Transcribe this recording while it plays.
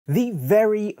The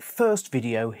very first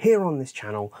video here on this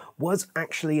channel was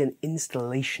actually an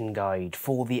installation guide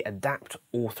for the Adapt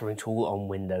authoring tool on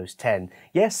Windows 10.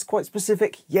 Yes, quite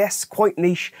specific, yes, quite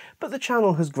niche, but the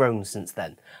channel has grown since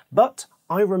then. But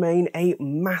I remain a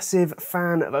massive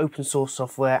fan of open source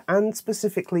software and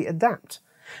specifically Adapt.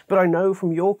 But I know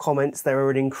from your comments there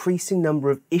are an increasing number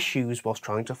of issues whilst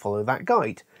trying to follow that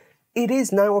guide. It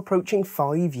is now approaching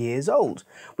 5 years old.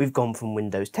 We've gone from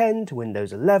Windows 10 to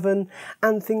Windows 11,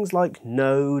 and things like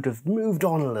Node have moved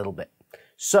on a little bit.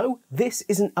 So this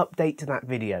is an update to that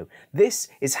video. This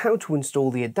is how to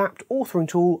install the Adapt authoring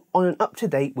tool on an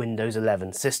up-to-date Windows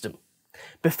 11 system.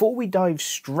 Before we dive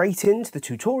straight into the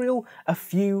tutorial, a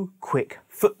few quick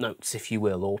footnotes, if you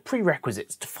will, or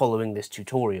prerequisites to following this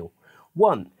tutorial.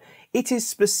 1. It is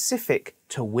specific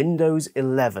to Windows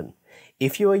 11.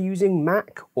 If you are using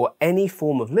Mac or any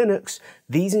form of Linux,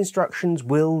 these instructions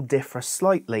will differ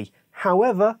slightly.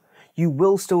 However, you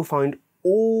will still find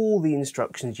all the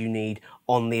instructions you need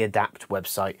on the Adapt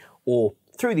website or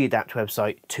through the Adapt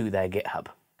website to their GitHub.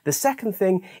 The second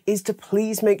thing is to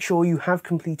please make sure you have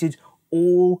completed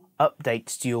all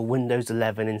updates to your Windows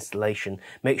 11 installation.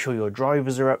 Make sure your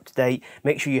drivers are up to date,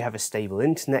 make sure you have a stable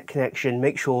internet connection,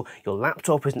 make sure your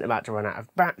laptop isn't about to run out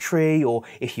of battery, or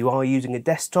if you are using a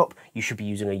desktop, you should be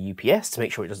using a UPS to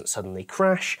make sure it doesn't suddenly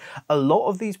crash. A lot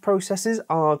of these processes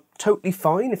are totally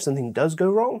fine if something does go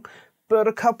wrong, but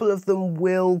a couple of them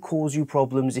will cause you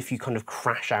problems if you kind of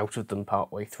crash out of them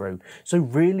partway through. So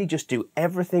really just do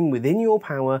everything within your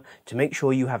power to make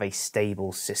sure you have a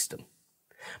stable system.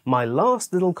 My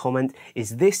last little comment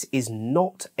is this is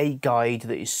not a guide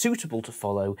that is suitable to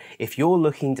follow if you're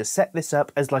looking to set this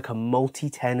up as like a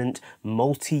multi-tenant,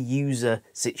 multi-user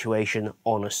situation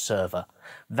on a server.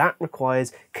 That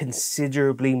requires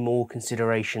considerably more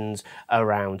considerations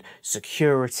around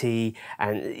security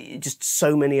and just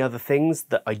so many other things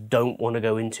that I don't want to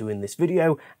go into in this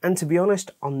video, and to be honest,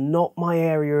 are not my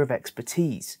area of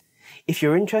expertise. If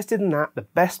you're interested in that, the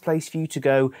best place for you to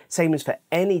go, same as for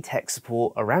any tech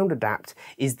support around Adapt,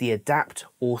 is the Adapt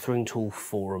authoring tool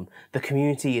forum. The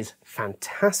community is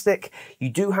fantastic. You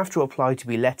do have to apply to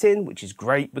be let in, which is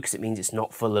great because it means it's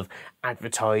not full of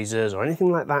advertisers or anything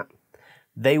like that.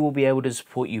 They will be able to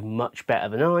support you much better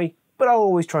than I, but I'll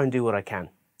always try and do what I can.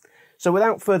 So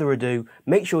without further ado,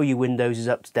 make sure your Windows is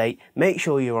up to date, make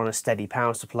sure you're on a steady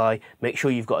power supply, make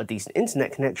sure you've got a decent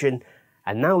internet connection,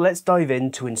 and now let's dive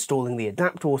into installing the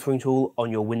Adapt authoring tool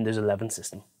on your Windows 11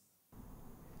 system.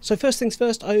 So first things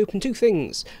first, I open two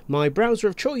things. My browser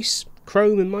of choice,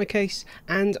 Chrome in my case,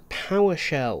 and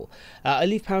PowerShell. I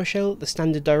leave PowerShell at the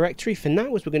standard directory for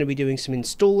now as we're going to be doing some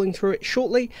installing through it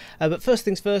shortly. But first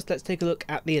things first, let's take a look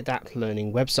at the Adapt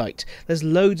Learning website. There's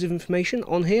loads of information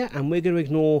on here and we're going to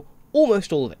ignore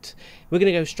almost all of it. We're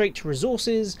going to go straight to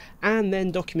resources and then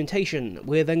documentation.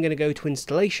 We're then going to go to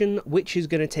installation, which is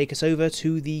going to take us over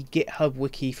to the GitHub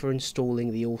wiki for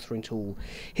installing the authoring tool.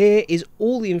 Here is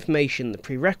all the information, the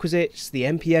prerequisites, the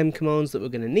npm commands that we're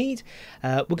going to need.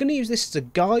 We're going to use this as a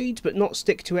guide, but not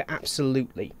stick to it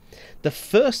absolutely. The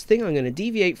first thing I'm going to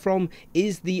deviate from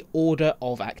is the order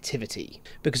of activity,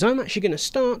 because I'm actually going to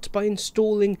start by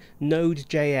installing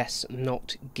Node.js,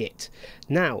 not Git.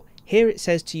 Now, here it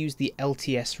says to use the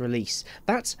LTS release.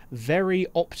 That's very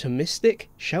optimistic,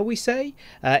 shall we say?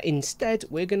 Instead,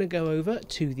 we're going to go over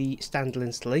to the standard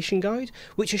installation guide,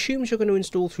 which assumes you're going to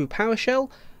install through PowerShell.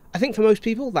 I think for most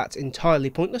people that's entirely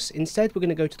pointless. Instead, we're going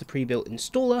to go to the pre-built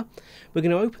installer. We're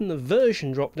going to open the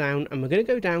version drop-down and we're going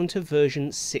to go down to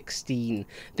version 16.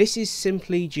 This is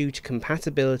simply due to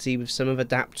compatibility with some of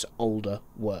Adapt's older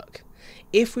work.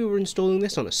 If we were installing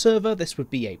this on a server, this would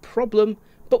be a problem,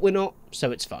 but we're not,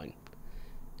 so it's fine.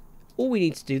 All we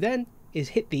need to do then is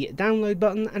hit the download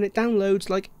button and it downloads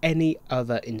like any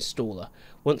other installer.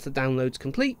 Once the download's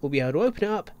complete, we'll be able to open it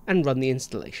up and run the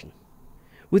installation.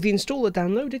 With the installer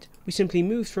downloaded, we simply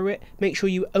move through it, make sure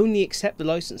you only accept the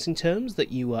licensing terms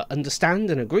that you understand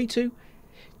and agree to,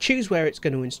 choose where it's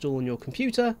going to install on your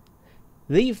computer,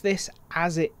 leave this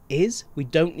as it is, we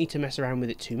don't need to mess around with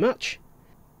it too much.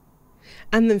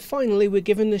 And then finally, we're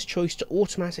given this choice to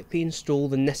automatically install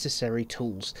the necessary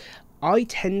tools. I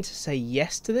tend to say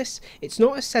yes to this. It's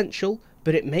not essential,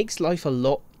 but it makes life a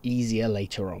lot easier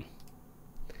later on.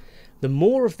 The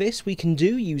more of this we can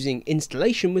do using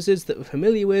installation wizards that we're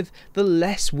familiar with, the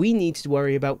less we need to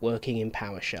worry about working in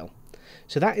PowerShell.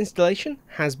 So that installation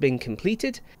has been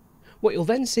completed. What you'll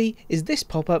then see is this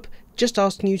pop-up just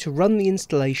asking you to run the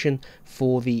installation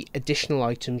for the additional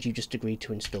items you just agreed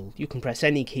to install. You can press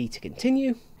any key to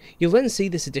continue. You'll then see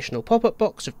this additional pop-up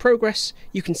box of progress.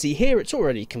 You can see here it's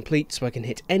already complete, so I can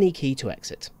hit any key to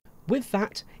exit. With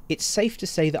that, it's safe to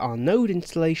say that our Node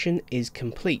installation is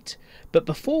complete, but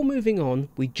before moving on,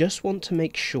 we just want to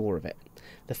make sure of it.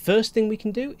 The first thing we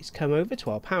can do is come over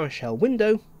to our PowerShell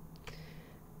window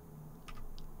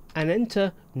and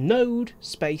enter node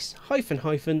space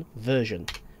 -- version.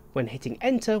 When hitting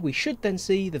enter, we should then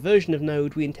see the version of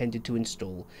Node we intended to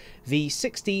install,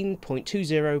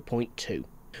 v16.20.2.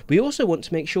 We also want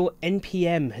to make sure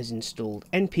npm has installed.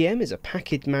 npm is a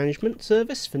package management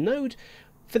service for Node.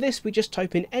 For this, we just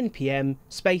type in npm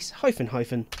space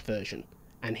 -- version,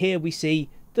 and here we see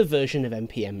the version of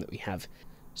npm that we have.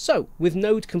 So, with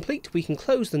Node complete, we can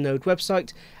close the Node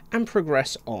website and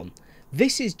progress on.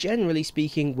 This is generally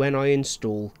speaking when I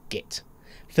install Git.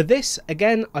 For this,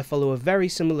 again, I follow a very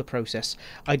similar process.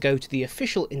 I go to the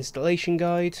official installation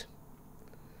guide,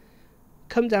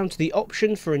 come down to the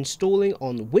option for installing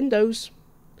on Windows,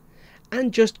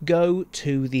 and just go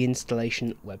to the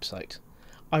installation website.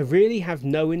 I really have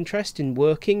no interest in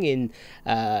working in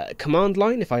command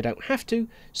line if I don't have to,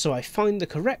 so I find the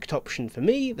correct option for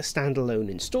me, the standalone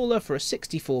installer for a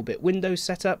 64-bit Windows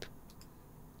setup,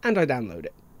 and I download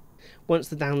it. Once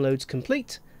the download's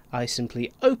complete, I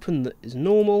simply open that as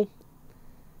normal,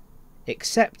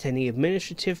 accept any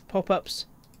administrative pop-ups,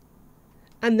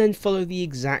 and then follow the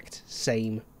exact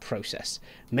same process,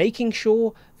 making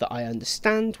sure that I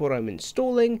understand what I'm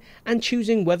installing and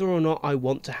choosing whether or not I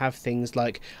want to have things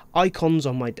like icons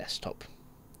on my desktop.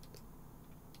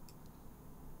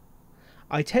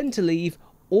 I tend to leave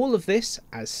all of this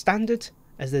as standard,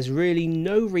 as there's really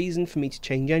no reason for me to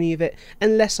change any of it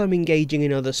unless I'm engaging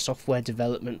in other software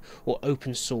development or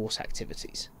open source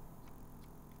activities.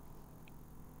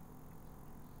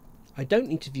 I don't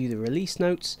need to view the release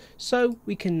notes, so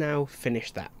we can now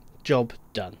finish that. Job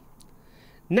done.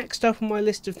 Next up on my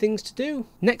list of things to do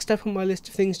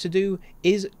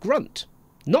is Grunt.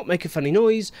 Not make a funny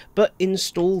noise, but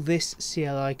install this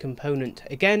CLI component.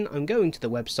 Again, I'm going to the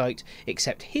website,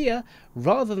 except here,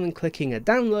 rather than clicking a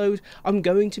download, I'm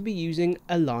going to be using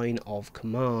a line of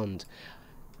command.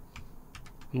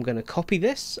 I'm going to copy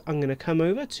this, I'm going to come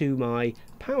over to my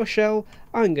PowerShell,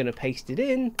 I'm going to paste it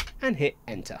in and hit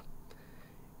enter.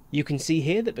 You can see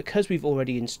here that because we've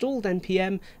already installed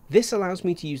npm, this allows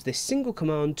me to use this single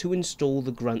command to install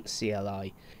the Grunt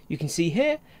CLI. You can see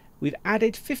here we've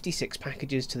added 56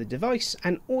 packages to the device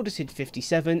and audited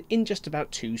 57 in just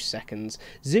about 2 seconds.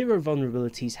 0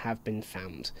 vulnerabilities have been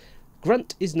found.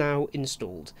 Grunt is now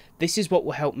installed. This is what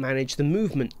will help manage the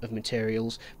movement of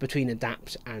materials between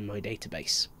Adapt and my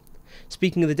database.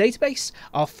 Speaking of the database,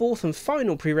 our fourth and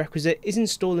final prerequisite is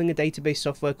installing a database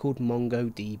software called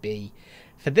MongoDB.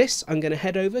 For this, I'm going to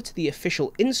head over to the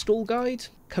official install guide,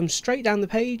 come straight down the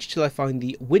page till I find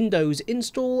the Windows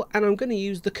install, and I'm going to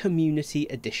use the Community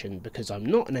Edition because I'm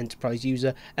not an enterprise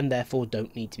user and therefore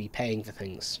don't need to be paying for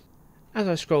things. As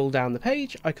I scroll down the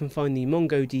page, I can find the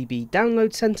MongoDB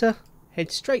Download Center,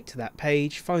 head straight to that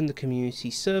page, find the community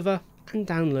server, and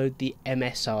download the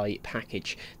MSI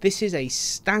package. This is a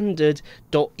standard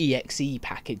 .exe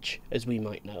package, as we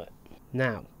might know it.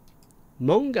 Now,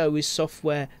 Mongo is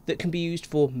software that can be used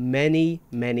for many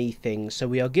things, so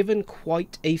we are given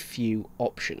quite a few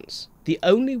options. The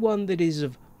only one that is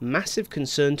of massive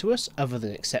concern to us, other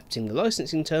than accepting the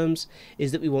licensing terms,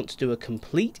 is that we want to do a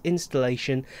complete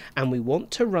installation and we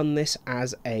want to run this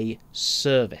as a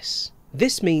service.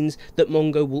 This means that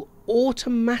Mongo will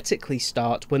automatically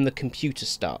start when the computer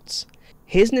starts.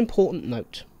 Here's an important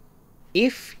note.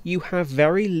 If you have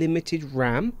very limited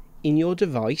RAM in your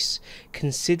device,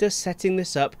 consider setting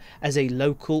this up as a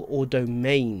local or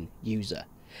domain user.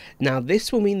 Now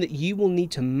this will mean that you will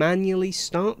need to manually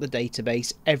start the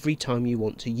database every time you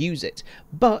want to use it,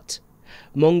 but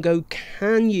Mongo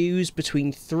can use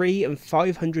between 300 and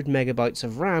 500 megabytes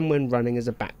of RAM when running as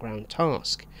a background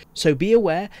task. So be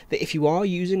aware that if you are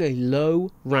using a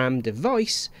low RAM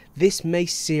device, this may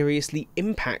seriously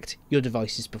impact your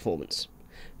device's performance.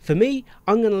 For me,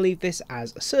 I'm going to leave this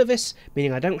as a service,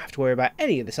 meaning I don't have to worry about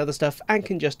any of this other stuff and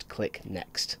can just click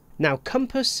next. Now,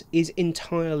 Compass is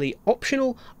entirely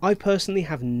optional. I personally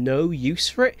have no use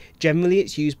for it. Generally,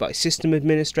 it's used by system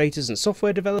administrators and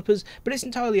software developers, but it's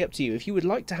entirely up to you. If you would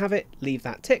like to have it, leave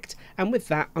that ticked, and with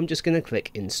that, I'm just going to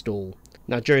click install.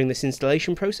 Now, during this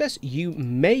installation process, you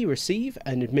may receive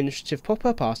an administrative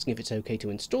pop-up asking if it's okay to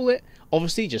install it.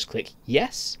 Obviously, just click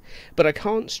yes, but I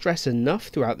can't stress enough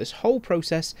throughout this whole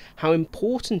process how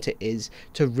important it is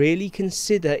to really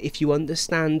consider if you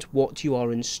understand what you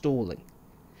are installing.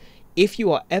 If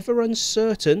you are ever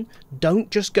uncertain,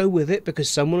 don't just go with it because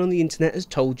someone on the internet has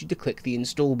told you to click the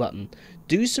install button.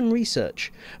 Do some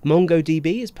research.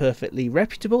 MongoDB is perfectly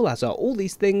reputable, as are all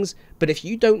these things, but if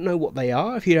you don't know what they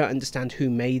are, if you don't understand who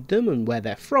made them and where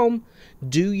they're from,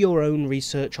 do your own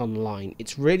research online.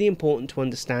 It's really important to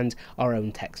understand our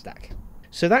own tech stack.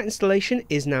 So that installation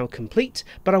is now complete,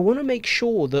 but I want to make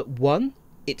sure that 1,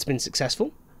 it's been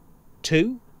successful,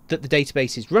 2, that the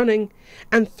database is running,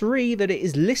 and 3, that it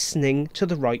is listening to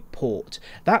the right port.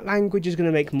 That language is going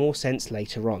to make more sense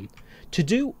later on. To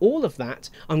do all of that,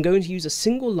 I'm going to use a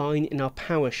single line in our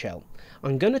PowerShell.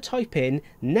 I'm going to type in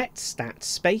netstat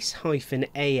space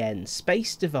 -an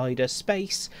space divider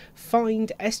space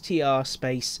find str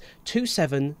space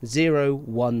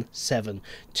 27017.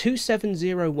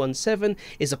 27017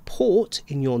 is a port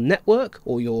in your network,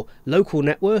 or your local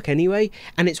network anyway,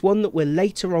 and it's one that we're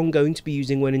later on going to be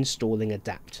using when installing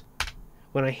Adapt.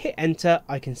 When I hit enter,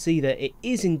 I can see that it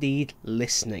is indeed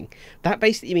listening. That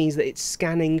basically means that it's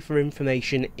scanning for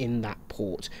information in that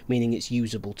port, meaning it's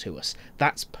usable to us.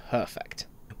 That's perfect.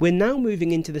 We're now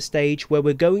moving into the stage where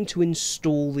we're going to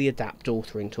install the Adapt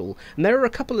authoring tool, and there are a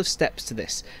couple of steps to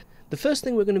this. The first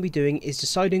thing we're going to be doing is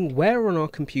deciding where on our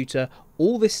computer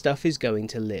all this stuff is going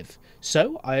to live.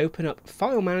 So I open up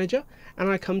File Manager and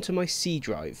I come to my C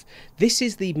drive. This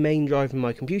is the main drive in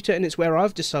my computer, and it's where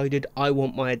I've decided I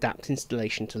want my Adapt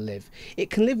installation to live. It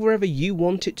can live wherever you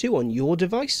want it to on your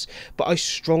device, but I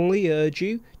strongly urge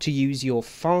you to use your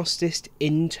fastest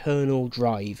internal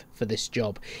drive for this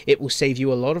job. It will save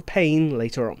you a lot of pain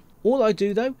later on. All I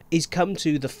do though is come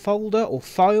to the folder or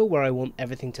file where I want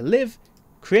everything to live,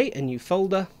 create a new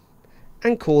folder,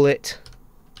 and call it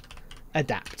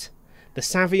Adapt. The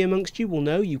savvy amongst you will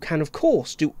know you can of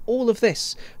course do all of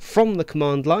this from the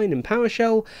command line in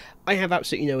PowerShell. I have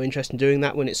absolutely no interest in doing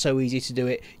that when it's so easy to do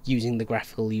it using the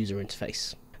graphical user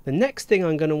interface. The next thing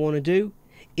I'm going to want to do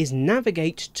is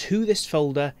navigate to this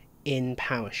folder in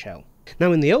PowerShell.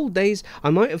 Now in the old days I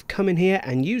might have come in here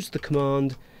and used the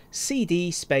command cd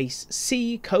space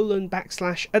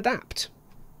c:\adapt.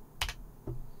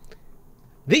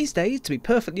 These days, to be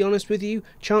perfectly honest with you,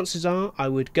 chances are I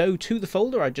would go to the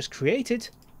folder I just created,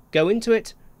 go into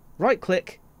it, right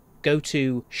click, go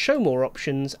to Show More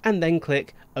Options, and then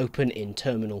click Open in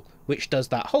Terminal, which does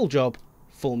that whole job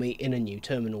for me in a new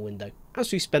terminal window.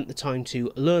 As we spent the time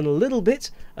to learn a little bit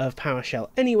of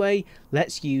PowerShell anyway,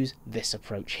 let's use this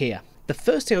approach here. The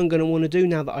first thing I'm going to want to do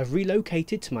now that I've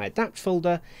relocated to my Adapt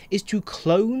folder is to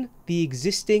clone the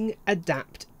existing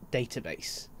Adapt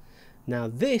database. Now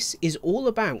this is all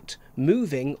about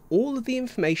moving all of the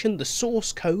information, the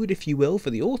source code if you will, for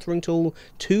the authoring tool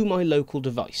to my local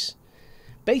device.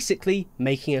 Basically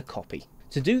making a copy.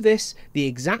 To do this, the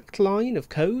exact line of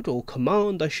code, or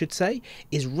command I should say,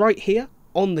 is right here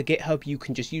on the GitHub. You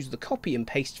can just use the copy and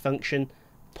paste function,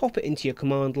 pop it into your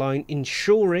command line,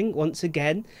 ensuring once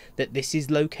again that this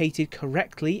is located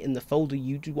correctly in the folder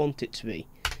you do want it to be.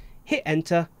 Hit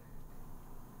enter.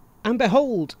 And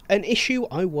behold, an issue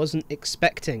I wasn't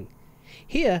expecting.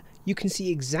 Here you can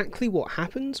see exactly what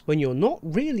happens when you're not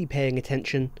really paying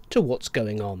attention to what's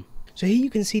going on. So here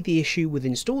you can see the issue with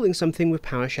installing something with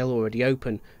PowerShell already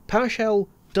open. PowerShell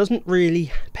doesn't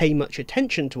really pay much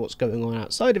attention to what's going on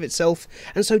outside of itself,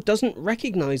 and so doesn't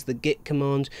recognize the git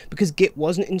command because git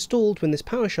wasn't installed when this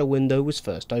PowerShell window was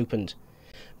first opened.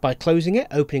 By closing it,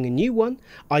 opening a new one,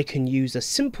 I can use a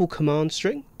simple command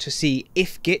string to see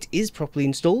if git is properly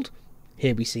installed.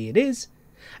 Here we see it is.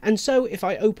 And so if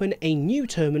I open a new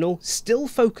terminal, still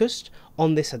focused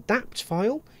on this adapt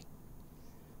file,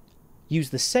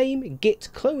 use the same git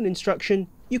clone instruction,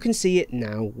 you can see it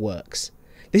now works.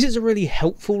 This is a really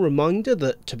helpful reminder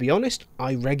that, to be honest,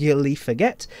 I regularly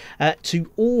forget to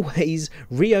always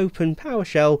reopen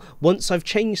PowerShell once I've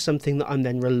changed something that I'm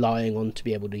then relying on to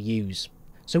be able to use.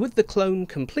 So with the clone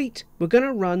complete, we're going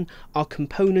to run our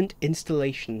component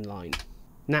installation line.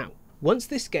 Now, once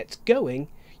this gets going,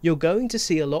 you're going to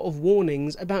see a lot of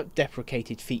warnings about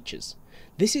deprecated features.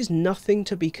 This is nothing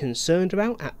to be concerned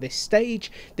about at this stage.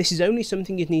 This is only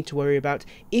something you'd need to worry about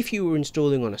if you were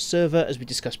installing on a server, as we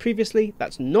discussed previously.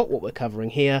 That's not what we're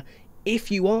covering here.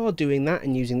 If you are doing that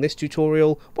and using this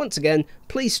tutorial, once again,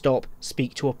 please stop,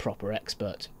 speak to a proper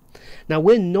expert. Now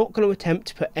we're not going to attempt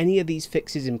to put any of these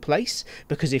fixes in place,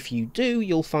 because if you do,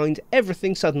 you'll find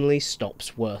everything suddenly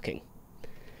stops working.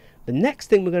 The next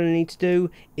thing we're going to need to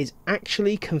do is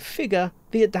actually configure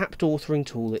the Adapt authoring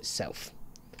tool itself.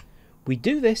 We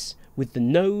do this with the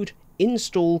node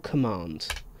install command.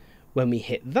 When we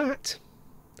hit that,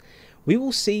 we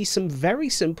will see some very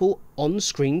simple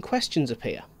on-screen questions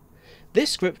appear. This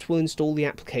script will install the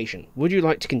application. Would you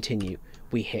like to continue?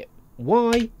 We hit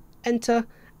Y enter,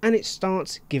 and it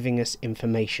starts giving us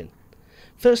information.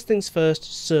 First things first,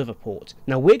 server port.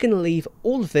 Now we're going to leave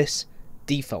all of this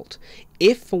default.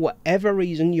 If for whatever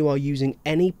reason you are using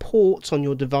any ports on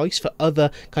your device for other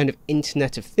kind of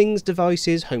Internet of Things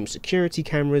devices, home security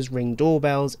cameras, Ring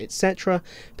doorbells, etc.,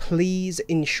 please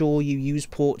ensure you use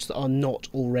ports that are not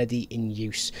already in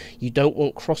use. You don't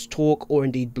want crosstalk or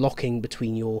indeed blocking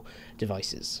between your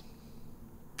devices.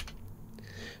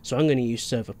 So I'm going to use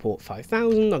server port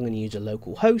 5000, I'm going to use a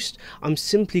local host, I'm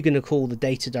simply going to call the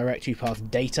data directory path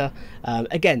data.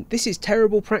 Again, this is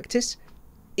terrible practice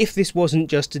if this wasn't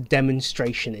just a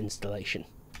demonstration installation.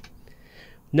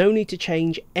 No need to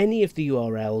change any of the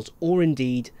URLs or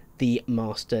indeed the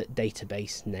master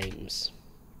database names.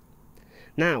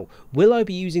 Now, will I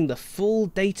be using the full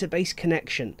database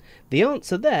connection? The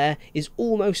answer there is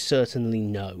almost certainly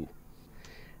no.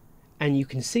 And you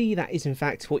can see that is in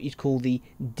fact what you'd call the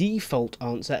default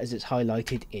answer as it's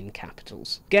highlighted in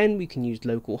capitals. Again, we can use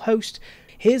localhost.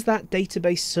 Here's that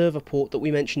database server port that we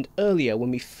mentioned earlier.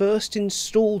 When we first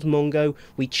installed Mongo,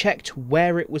 we checked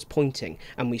where it was pointing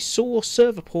and we saw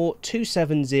server port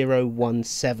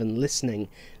 27017 listening.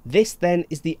 This then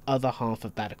is the other half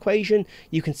of that equation.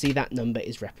 You can see that number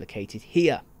is replicated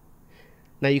here.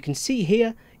 Now you can see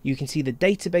here, you can see the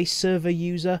database server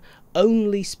user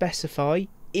only specify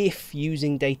if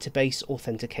using database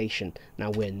authentication. Now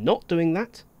we're not doing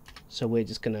that, so we're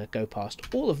just going to go past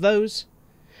all of those.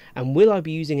 And will I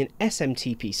be using an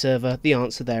SMTP server? The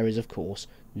answer there is of course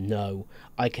no.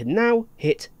 I can now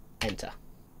hit enter.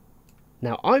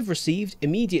 Now I've received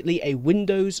immediately a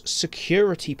Windows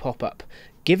security pop-up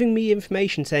giving me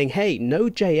information saying, hey,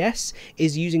 Node.js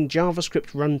is using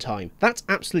JavaScript runtime. That's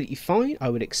absolutely fine. I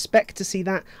would expect to see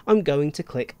that. I'm going to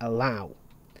click allow.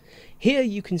 Here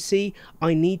you can see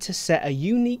I need to set a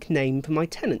unique name for my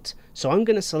tenant, so I'm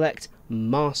going to select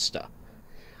master.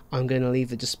 I'm going to leave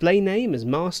the display name as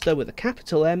master with a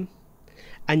capital M,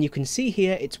 and you can see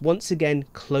here it's once again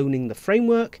cloning the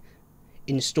framework,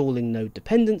 installing node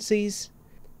dependencies,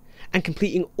 and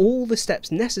completing all the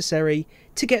steps necessary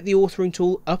to get the authoring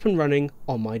tool up and running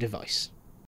on my device.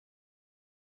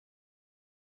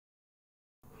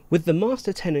 With the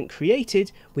master tenant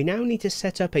created, we now need to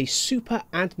set up a super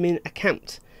admin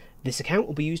account. This account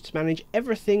will be used to manage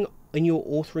everything in your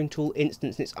authoring tool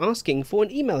instance, and it's asking for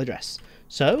an email address.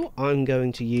 So I'm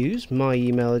going to use my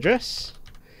email address,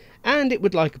 and it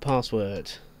would like a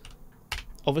password.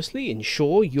 Obviously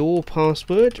ensure your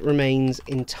password remains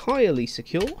entirely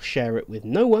secure, share it with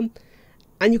no one,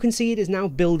 and you can see it is now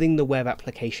building the web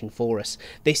application for us.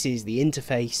 This is the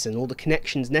interface and all the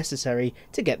connections necessary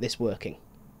to get this working.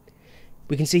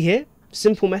 We can see here,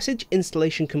 simple message,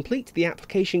 installation complete. The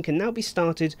application can now be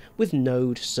started with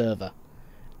Node server.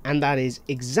 And that is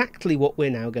exactly what we're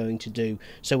now going to do.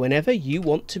 So whenever you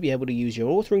want to be able to use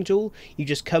your authoring tool, you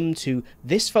just come to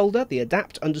this folder, the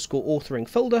adapt_authoring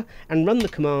folder, and run the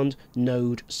command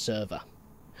node server.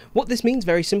 What this means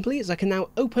very simply is I can now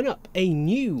open up a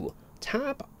new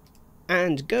tab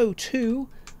and go to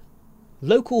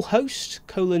localhost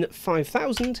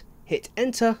 5000, hit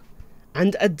enter,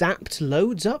 and adapt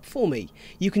loads up for me.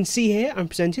 You can see here I'm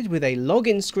presented with a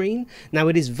login screen. Now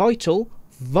it is vital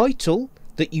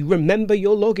that you remember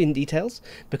your login details,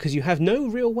 because you have no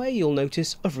real way, you'll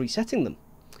notice, of resetting them.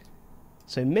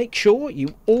 So make sure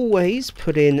you always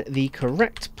put in the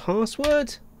correct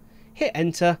password, hit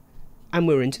enter, and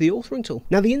we're into the authoring tool.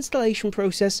 Now the installation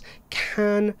process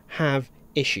can have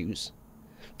issues.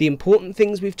 The important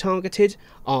things we've targeted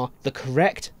are the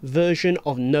correct version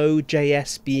of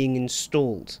Node.js being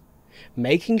installed,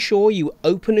 making sure you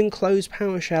open and close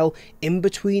PowerShell in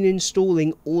between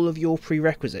installing all of your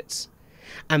prerequisites,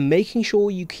 and making sure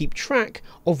you keep track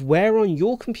of where on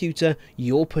your computer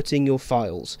you're putting your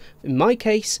files. In my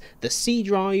case, the C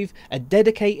drive, a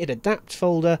dedicated adapt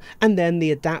folder, and then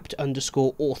the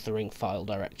adapt_authoring file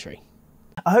directory.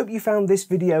 I hope you found this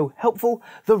video helpful.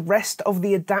 The rest of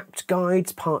the adapt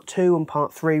guides, part 2 and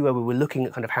part 3, where we were looking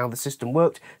at kind of how the system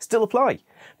worked, still apply.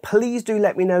 Please do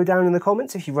let me know down in the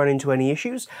comments if you run into any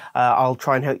issues. I'll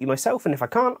try and help you myself, and if I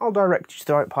can't, I'll direct you to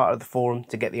the right part of the forum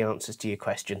to get the answers to your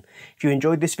question. If you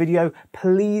enjoyed this video,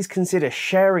 please consider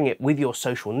sharing it with your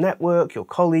social network, your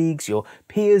colleagues, your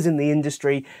peers in the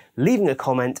industry, leaving a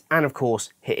comment, and of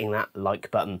course, hitting that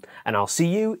like button. And I'll see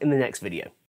you in the next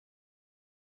video.